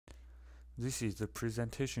This is the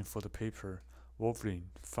presentation for the paper Wolverine,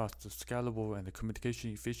 Fast, Scalable, and Communication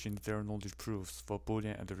Efficient Zero-Knowledge Proofs for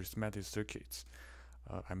Boolean and Arithmetic Circuits.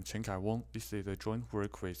 I'm Chen Kai Wang. This is a joint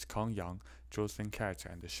work with Kang Yang, Zhou Kat,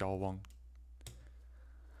 and Xiao Wang.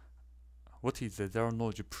 What is the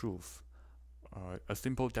zero-knowledge proof? A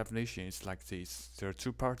simple definition is like this. There are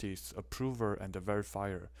two parties, a prover and a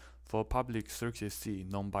verifier. For public circuit C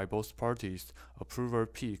known by both parties, a prover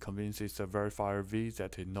P convinces a verifier V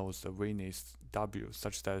that it knows the witness W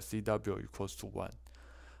such that CW equals to 1.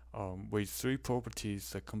 With three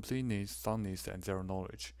properties, completeness, soundness, and zero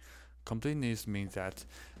knowledge. Completeness means that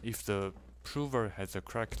if the prover has a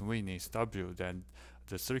correct witness W, then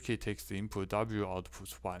the circuit takes the input W,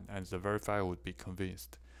 outputs 1, and the verifier would be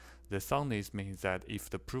convinced. The soundness means that if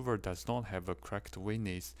the prover does not have a correct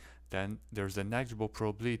witness, then there's a negligible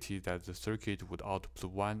probability that the circuit would output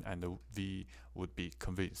 1 and the V would be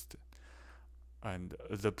convinced. And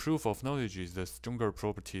the proof of knowledge is a stronger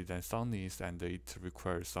property than soundness, and it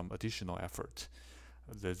requires some additional effort.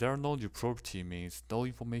 The zero-knowledge property means no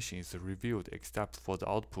information is revealed except for the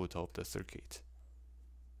output of the circuit.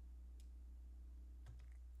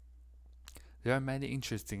 There are many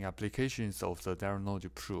interesting applications of the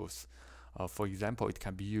zero-knowledge proofs. For example, it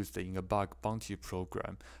can be used in a bug bounty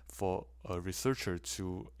program for a researcher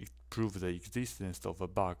to prove the existence of a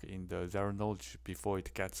bug in the zero-knowledge before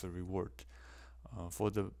it gets a reward.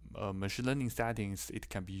 For the machine learning settings, it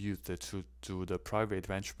can be used to do the private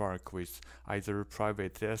benchmark with either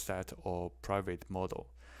private dataset or private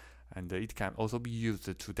model. And it can also be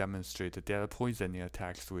used to demonstrate data poisoning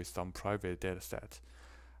attacks with some private dataset.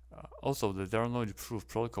 Also, the zero-knowledge proof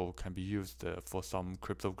protocol can be used for some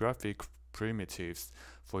cryptographic primitives,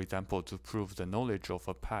 for example, to prove the knowledge of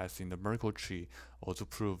a path in the Merkle tree, or to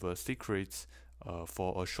prove a secret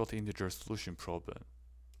for a short integer solution problem.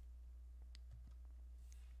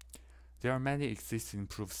 There are many existing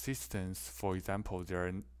proof systems. For example, there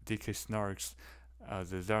are DK-SNARKs,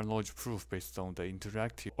 the zero-knowledge proof based on the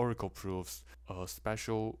interactive oracle proofs, a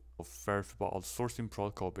special verifiable outsourcing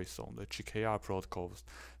protocol based on the GKR protocols,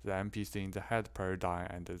 the MPC in the head paradigm,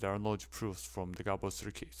 and the zero-knowledge proofs from the Gabor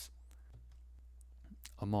circuits.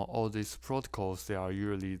 Among all these protocols, there are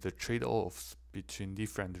usually the trade-offs between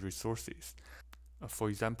different resources. For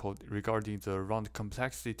example, regarding the round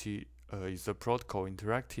complexity, is the protocol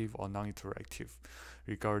interactive or non-interactive?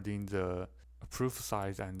 Regarding the proof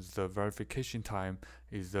size and the verification time,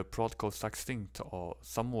 is the protocol succinct or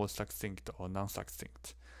somewhat succinct or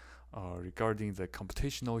non-succinct? Regarding the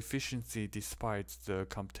computational efficiency, despite the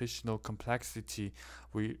computational complexity,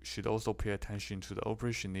 we should also pay attention to the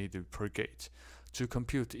operation needed per gate. To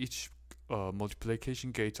compute each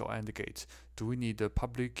multiplication gate or AND gate, do we need the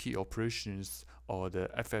public key operations or the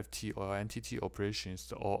FFT or NTT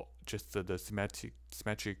operations, or just the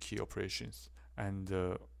symmetric key operations? And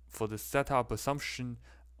for the setup assumption,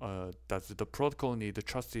 does the protocol need a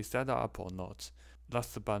trusted setup or not?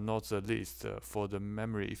 Last but not the least, for the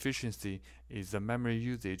memory efficiency, is the memory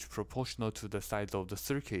usage proportional to the size of the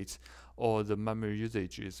circuit, or the memory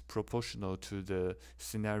usage is proportional to the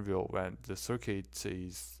scenario when the circuit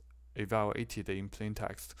is evaluated in plain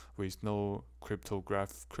text with no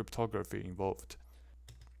cryptography involved?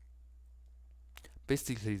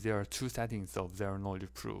 Basically, there are two settings of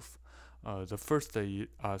zero-knowledge proof. The first is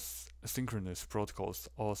asynchronous protocols,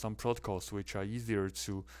 or some protocols which are easier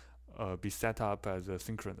to be set up as a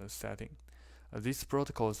synchronous setting. These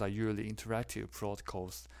protocols are usually interactive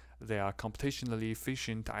protocols. They are computationally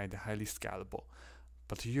efficient and highly scalable,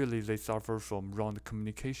 but usually they suffer from round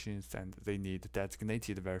communications and they need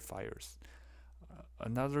designated verifiers.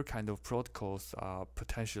 Another kind of protocols are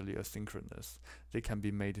potentially asynchronous. They can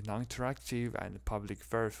be made non-interactive and public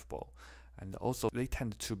verifiable, and also they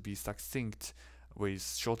tend to be succinct with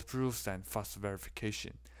short proofs and fast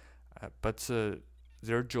verification. But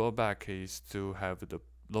their drawback is to have the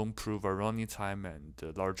long prover running time and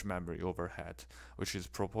large memory overhead, which is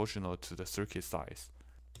proportional to the circuit size.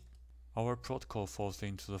 Our protocol falls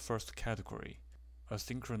into the first category.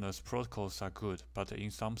 Asynchronous protocols are good, but in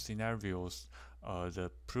some scenarios, the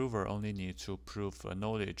prover only needs to prove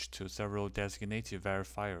knowledge to several designated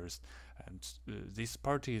verifiers, and these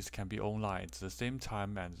parties can be online at the same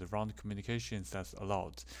time and the round communications as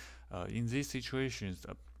allowed. In these situations,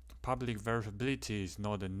 public verifiability is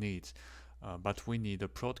not a need, but we need a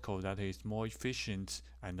protocol that is more efficient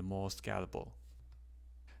and more scalable.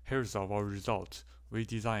 Here's our result. We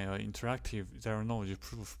design an interactive zero-knowledge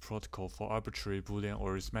proof protocol for arbitrary Boolean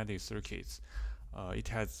or arithmetic circuits. It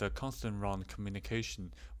has a constant round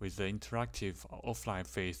communication with the interactive offline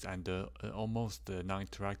phase and almost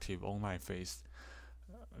non-interactive online phase.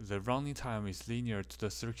 The running time is linear to the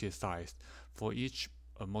circuit size. For each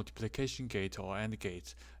multiplication gate or AND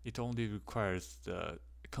gate, it only requires the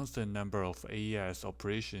constant number of AES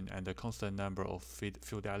operation and the constant number of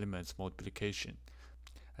field elements multiplication.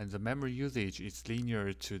 And the memory usage is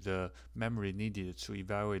linear to the memory needed to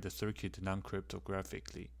evaluate the circuit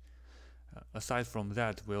non-cryptographically. Aside from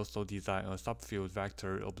that, we also design a subfield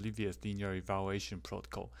vector oblivious linear evaluation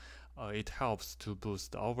protocol. It helps to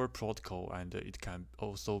boost our protocol, and it can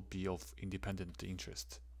also be of independent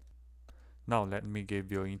interest. Now let me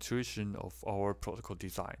give you an intuition of our protocol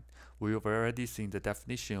design. We have already seen the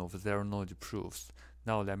definition of zero-knowledge proofs.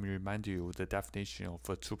 Now let me remind you the definition of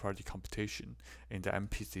a two-party computation in the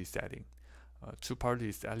MPC setting. Two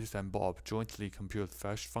parties, Alice and Bob, jointly compute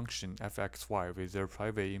function fxy with their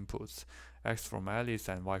private inputs, x from Alice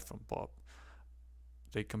and y from Bob.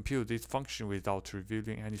 They compute this function without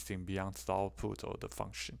revealing anything beyond the output of the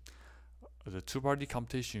function. The two-party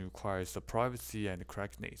computation requires the privacy and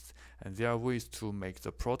correctness, and there are ways to make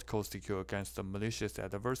the protocol secure against the malicious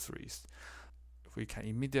adversaries. We can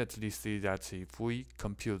immediately see that if we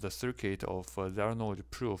compute the circuit of zero-knowledge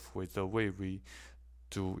proof with the way we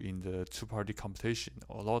do in the two-party computation,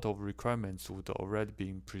 a lot of requirements would already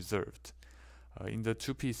be preserved. In the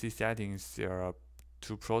 2PC settings, there are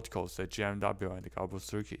two protocols, the GMW and the Scalable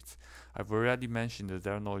circuits. I've already mentioned the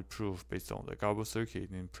zero-knowledge proof based on the Scalable circuit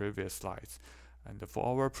in previous slides. And for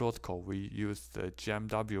our protocol, we use the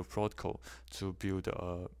GMW protocol to build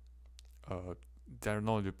a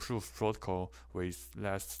zero-knowledge proof protocol with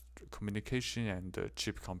less communication and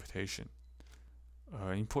cheap computation.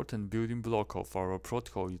 Important building block of our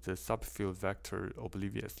protocol is the subfield vector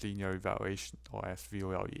oblivious linear evaluation, or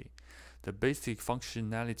SVLE. The basic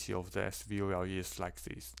functionality of the SVLE is like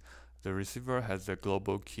this. The receiver has a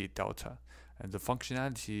global key delta, and the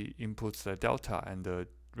functionality inputs the delta and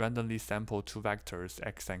randomly sample two vectors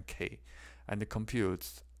x and k, and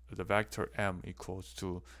computes the vector m equals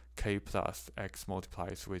to k plus x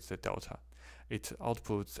multiplies with the delta. It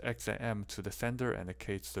outputs x and m to the sender and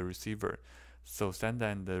k to the receiver. So sender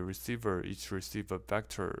and the receiver each receive a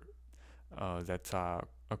vector that are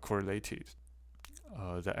correlated.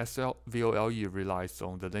 The SVLE relies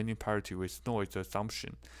on the linear parity with noise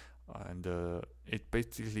assumption, and it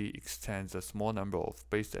basically extends a small number of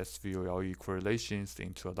base SVLE correlations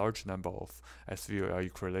into a large number of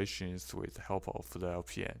SVLE correlations with the help of the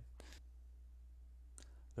LPN.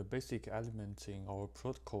 The basic element in our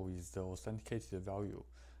protocol is the authenticated value,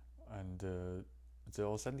 and the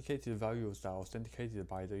authenticated values are authenticated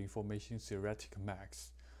by the information theoretic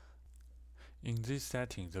max. In this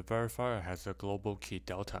setting, the verifier has a global key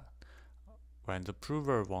delta. When the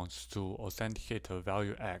prover wants to authenticate a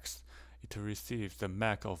value x, it receives the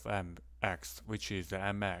MAC of mx, which is the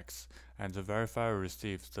mx, and the verifier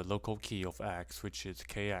receives the local key of x, which is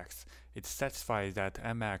kx. It satisfies that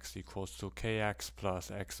mx equals to kx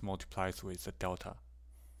plus x multiplies with the delta.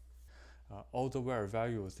 All the var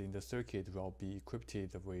values in the circuit will be equipped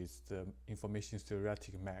with the information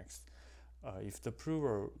theoretic max. If the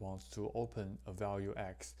prover wants to open a value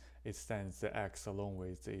x, it sends the x along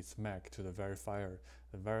with its MAC to the verifier.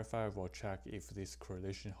 The verifier will check if this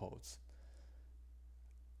correlation holds.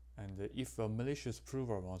 And if a malicious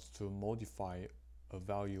prover wants to modify a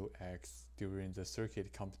value x during the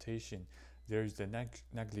circuit computation, there is a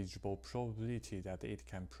negligible probability that it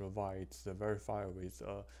can provide the verifier with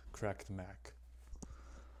a correct MAC.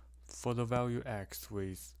 For the value x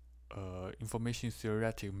with information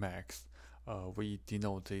theoretic max, we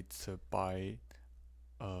denote it by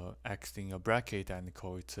x in a bracket and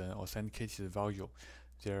call it an authenticated value.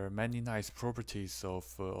 There are many nice properties of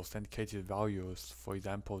authenticated values. For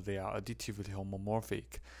example, they are additively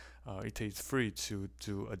homomorphic. It is free to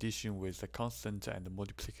do addition with a constant and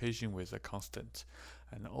multiplication with a constant.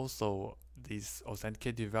 And also, these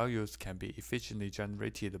authenticated values can be efficiently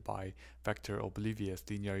generated by vector oblivious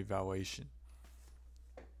linear evaluation.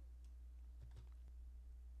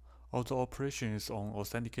 All the operations on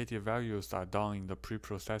authenticated values are done in the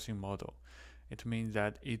preprocessing model. It means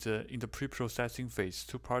that either in the preprocessing phase,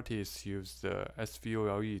 two parties use the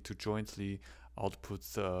SVLE to jointly output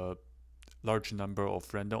the large number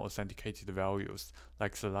of random authenticated values,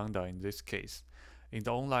 like the lambda in this case. In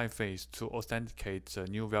the online phase, to authenticate the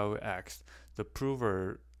new value x, the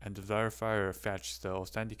prover and the verifier fetch the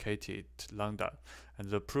authenticated lambda, and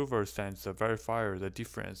the prover sends the verifier the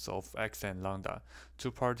difference of x and lambda. Two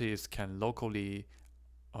parties can locally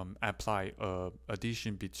apply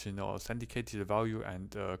addition between the authenticated value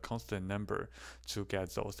and a constant number to get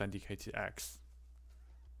the authenticated x.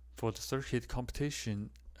 For the circuit computation,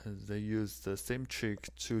 they use the same trick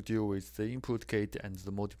to deal with the input gate and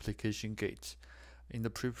the multiplication gate. In the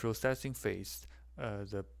preprocessing phase,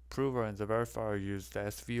 the prover and the verifier use the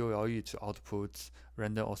SVLE to output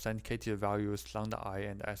random authenticated values lambda I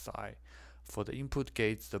and Si. For the input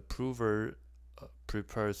gates, the prover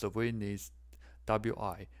prepares the witness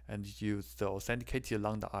Wi and use the authenticated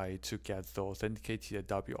lambda I to get the authenticated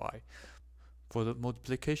Wi. For the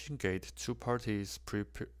multiplication gate, two parties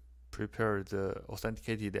prepare the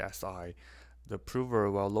authenticated Si. The prover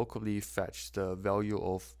will locally fetch the value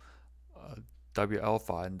of W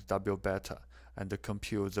alpha and W beta and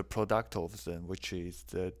compute the product of them, which is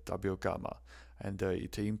the W gamma, and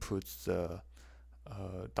it inputs the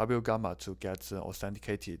W gamma to get the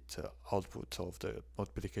authenticated output of the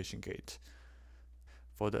multiplication gate.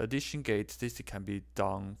 For the addition gate, this can be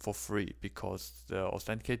done for free because the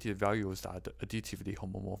authenticated values are additively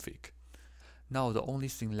homomorphic. Now the only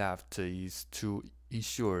thing left is to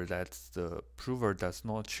ensure that the prover does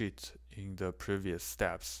not cheat in the previous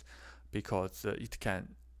steps, because it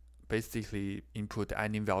can basically input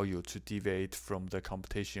any value to deviate from the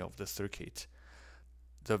computation of the circuit.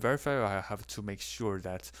 The verifier have to make sure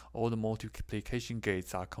that all the multiplication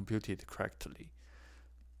gates are computed correctly.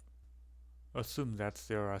 Assume that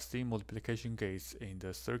there are C multiplication gates in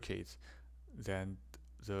the circuit, then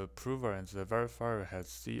the prover and the verifier has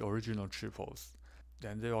C original triples.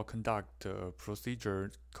 Then they will conduct a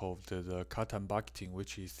procedure called the cut and bucketing,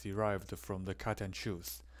 which is derived from the cut and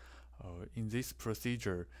choose. In this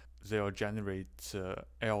procedure, they will generate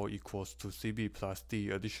L equals to CB plus D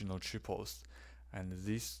additional triples, and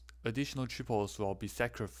these additional triples will be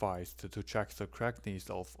sacrificed to check the correctness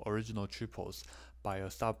of original triples by a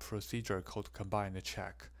sub-procedure called combined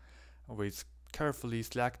check. With carefully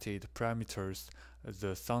selected parameters,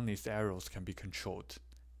 the soundness errors can be controlled.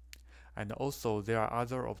 And also, there are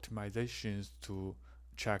other optimizations to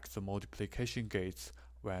check the multiplication gates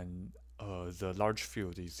when the large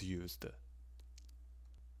field is used.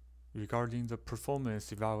 Regarding the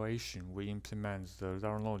performance evaluation, we implement the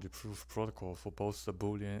zero-knowledge proof protocol for both the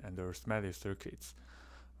Boolean and the arithmetic circuits.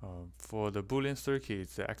 For the Boolean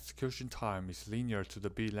circuits, the execution time is linear to the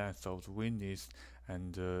bit length of the witness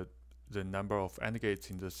and the number of AND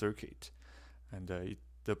gates in the circuit, and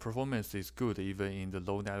the performance is good even in the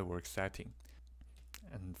low network setting.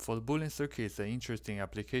 And for the Boolean circuits, the interesting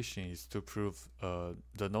application is to prove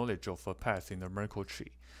the knowledge of a path in the Merkle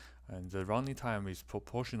tree, and the running time is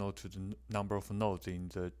proportional to the number of nodes in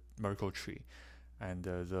the Merkle tree. And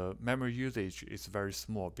the memory usage is very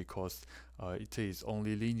small because it is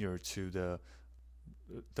only linear to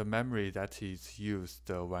the memory that is used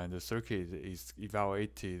when the circuit is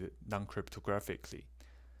evaluated non-cryptographically.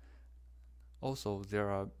 Also, there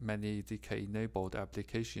are many ZK-enabled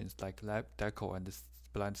applications like LabDeco and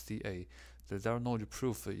Blind CA. The zero-knowledge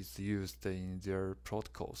proof is used in their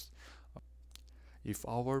protocols. If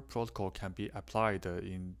our protocol can be applied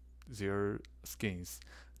in their schemes,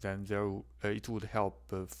 then it would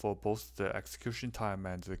help for both the execution time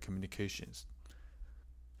and the communications.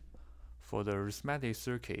 For the arithmetic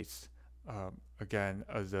circuits, again,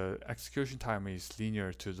 the execution time is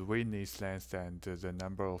linear to the witness length and the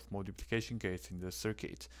number of multiplication gates in the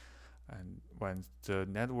circuit. And when the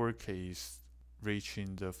network is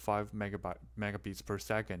reaching the 5 megabits per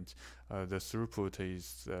second, the throughput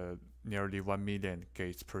is nearly 1 million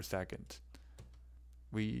gates per second.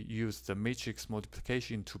 We use the matrix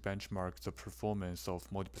multiplication to benchmark the performance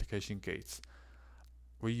of multiplication gates.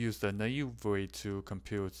 We use the naive way to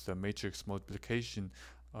compute the matrix multiplication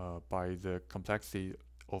by the complexity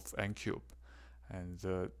of n cube.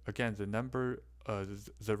 And again,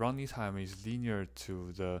 the running time is linear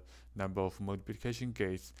to the number of multiplication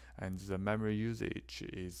gates, and the memory usage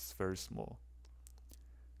is very small.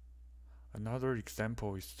 Another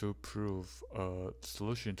example is to prove a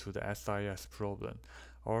solution to the SIS problem.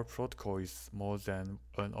 Our protocol is more than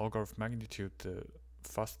an order of magnitude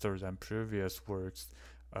faster than previous works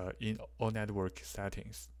in all network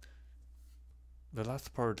settings. The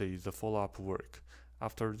last part is the follow-up work.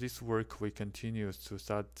 After this work, we continue to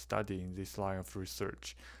study in this line of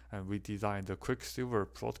research, and we designed the Quicksilver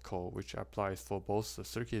protocol, which applies for both the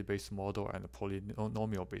circuit-based model and the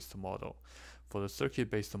polynomial-based model. For the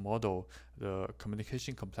circuit-based model, the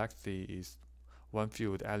communication complexity is one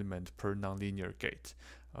field element per nonlinear gate.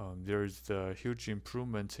 There is a huge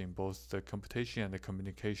improvement in both the computation and the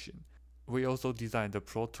communication. We also designed the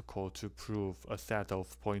protocol to prove a set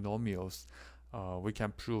of polynomials. We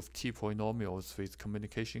can prove T polynomials with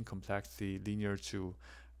communication complexity linear to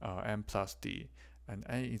n plus d, and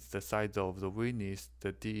n is the size of the witness,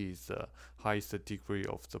 the d is the highest degree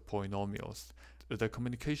of the polynomials. The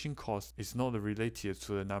communication cost is not related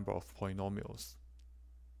to the number of polynomials.